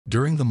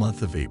During the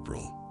month of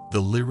April,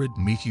 the Lyrid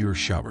Meteor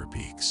shower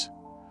peaks.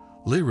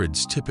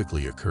 Lyrids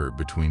typically occur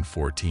between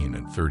 14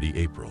 and 30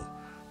 April,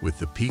 with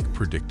the peak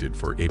predicted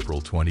for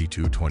April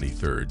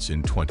 22-23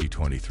 in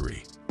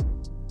 2023.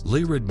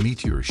 Lyrid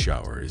Meteor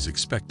shower is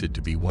expected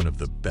to be one of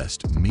the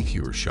best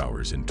meteor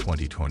showers in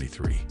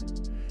 2023.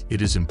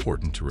 It is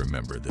important to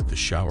remember that the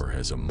shower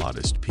has a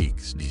modest peak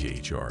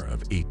DHR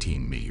of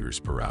 18 meteors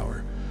per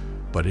hour,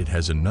 but it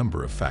has a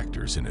number of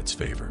factors in its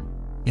favor.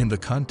 In the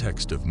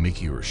context of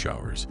meteor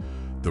showers,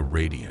 the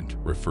radiant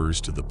refers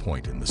to the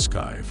point in the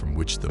sky from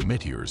which the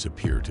meteors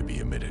appear to be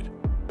emitted.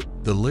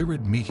 The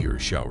Lyrid Meteor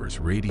shower's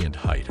radiant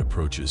height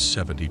approaches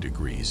 70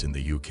 degrees in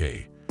the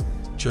UK,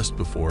 just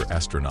before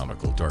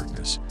astronomical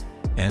darkness,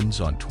 ends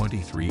on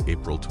 23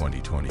 April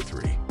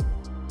 2023.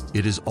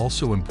 It is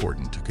also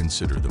important to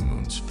consider the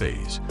moon's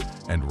phase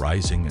and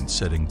rising and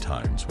setting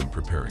times when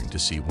preparing to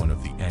see one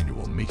of the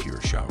annual meteor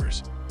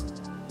showers.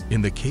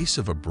 In the case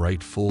of a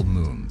bright full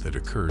moon that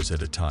occurs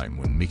at a time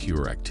when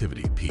meteor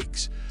activity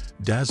peaks,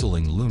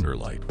 dazzling lunar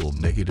light will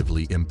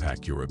negatively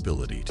impact your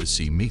ability to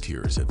see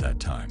meteors at that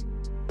time.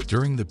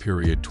 During the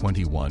period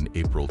 21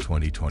 April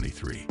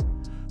 2023,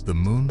 the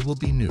moon will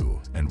be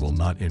new and will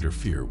not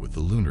interfere with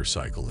the lunar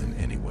cycle in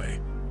any way.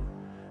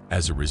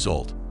 As a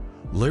result,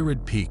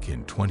 Lyrid peak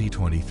in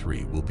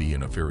 2023 will be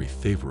in a very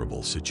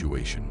favorable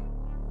situation.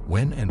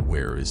 When and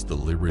where is the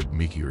Lyrid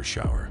meteor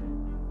shower?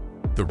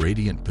 The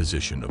radiant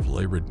position of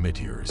Lyrid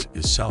meteors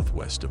is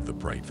southwest of the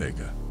bright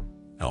Vega,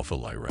 Alpha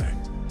Lyrae,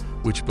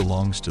 which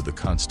belongs to the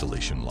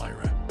constellation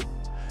Lyra.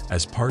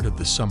 As part of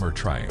the summer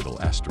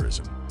triangle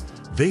asterism,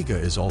 Vega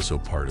is also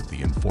part of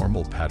the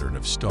informal pattern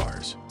of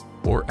stars,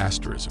 or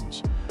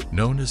asterisms,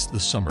 known as the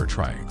summer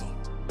triangle.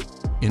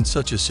 In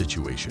such a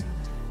situation,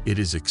 it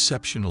is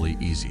exceptionally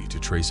easy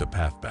to trace a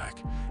path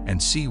back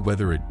and see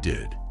whether it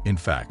did, in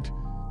fact,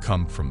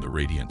 come from the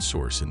radiant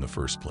source in the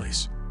first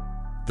place.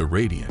 The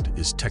radiant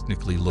is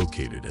technically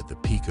located at the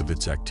peak of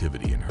its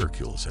activity in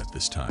Hercules at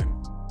this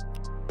time.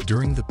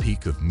 During the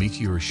peak of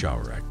meteor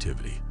shower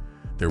activity,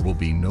 there will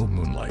be no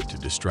moonlight to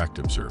distract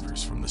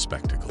observers from the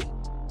spectacle.